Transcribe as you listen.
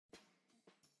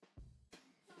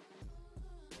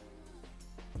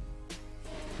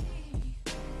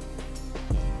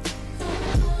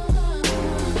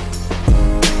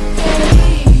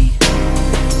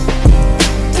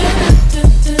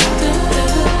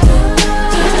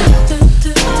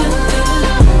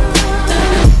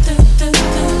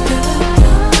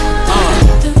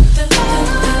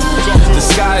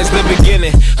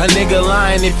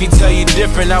mind if he tell you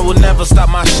different. I will never stop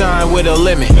my shine with a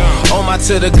limit. On my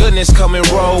to the goodness, come and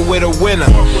roll with a winner.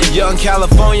 Young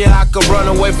California, I could run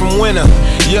away from winter.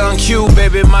 Young Q,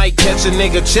 baby, might catch a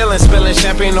nigga chillin', spilling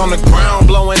champagne on the ground,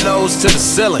 blowing nose to the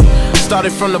ceiling.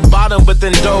 Started from the bottom, but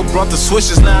then dope brought the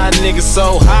swishes. Now a nigga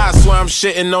so high, I swear I'm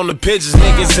shitting on the pigeons.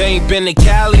 Niggas ain't been to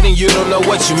Cali, then you don't know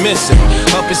what you missing.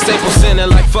 Up in Staples Center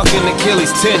like fucking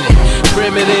Achilles tendon.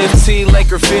 Primitive T,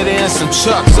 Laker fitted and some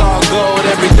chucks. All gold,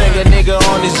 everything a nigga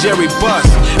on is Jerry Bus.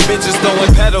 Bitches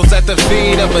throwing pedals at the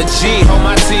feet of a G. On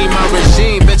my team, my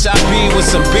regime, bitch I be with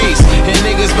some beasts. And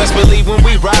niggas best believe when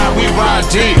we ride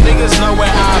deep. Niggas know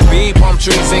where I be, palm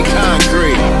trees and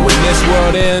concrete. When this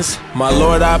world ends, my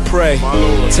Lord I pray,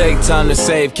 take time to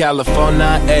save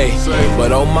California, A.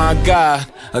 But oh my God,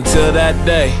 until that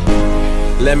day,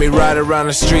 let me ride around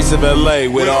the streets of LA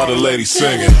with all the ladies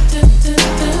singing.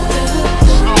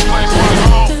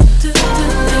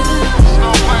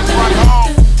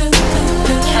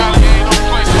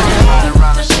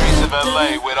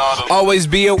 Always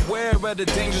be aware of the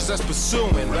dangers that's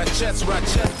pursuing.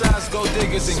 Rachetas, gold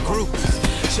diggers and groupies.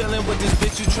 Chillin' with this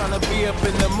bitch, you tryna be up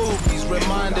in the movies.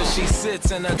 Reminder, she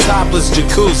sits in a topless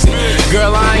jacuzzi.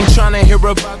 Girl, I ain't tryna hear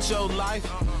about your life.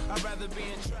 I'd rather be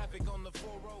in